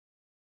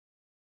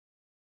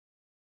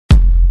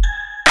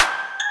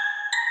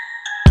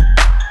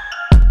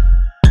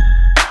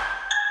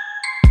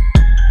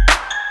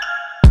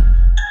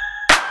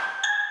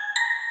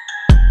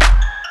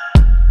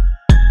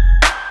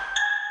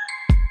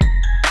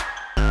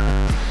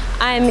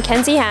I'm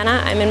Mackenzie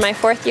Hanna. I'm in my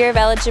 4th year of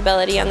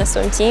eligibility on the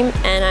swim team,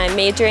 and I'm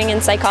majoring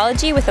in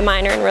psychology with a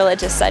minor in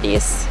religious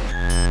studies.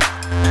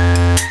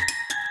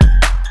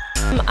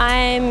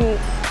 I'm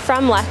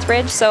from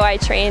Lethbridge, so I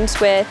trained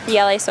with the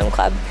LA Swim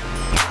Club.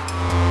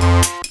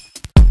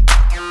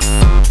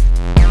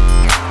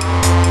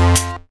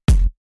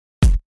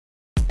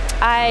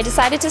 I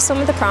decided to swim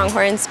with the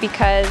Pronghorns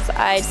because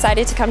I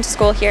decided to come to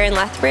school here in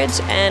Lethbridge,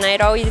 and I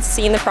had always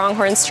seen the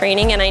Pronghorns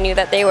training and I knew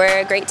that they were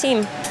a great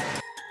team.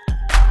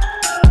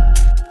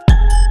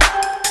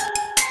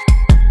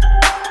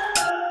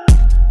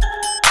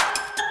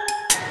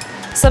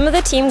 Some of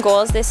the team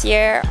goals this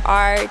year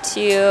are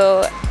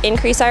to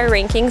increase our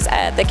rankings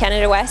at the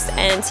Canada West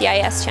and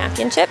CIS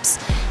championships,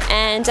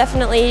 and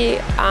definitely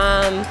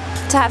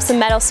to have some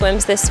medal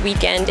swims this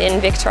weekend in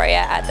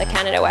Victoria at the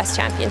Canada West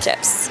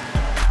championships.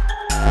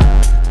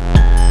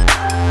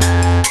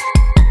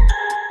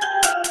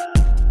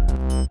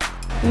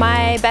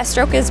 My best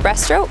stroke is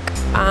breaststroke,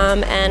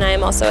 and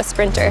I'm also a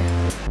sprinter.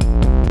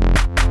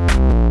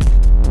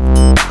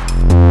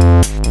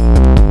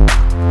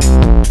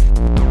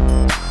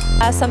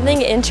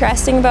 Something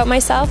interesting about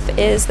myself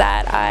is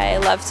that I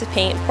love to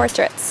paint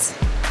portraits.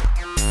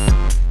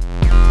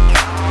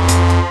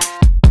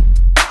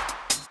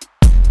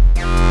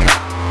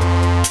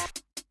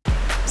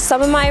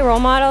 Some of my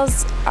role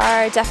models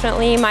are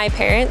definitely my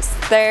parents.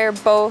 They're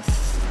both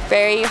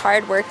very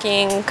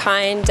hardworking,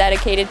 kind,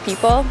 dedicated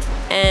people,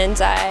 and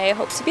I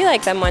hope to be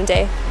like them one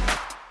day.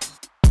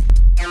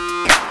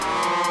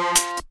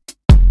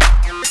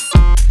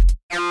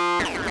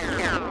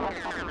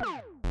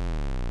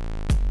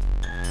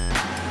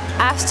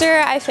 After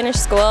I finish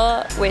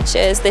school, which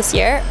is this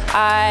year,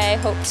 I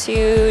hope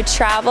to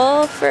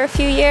travel for a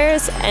few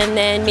years and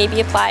then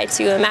maybe apply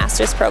to a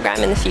master's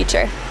program in the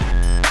future.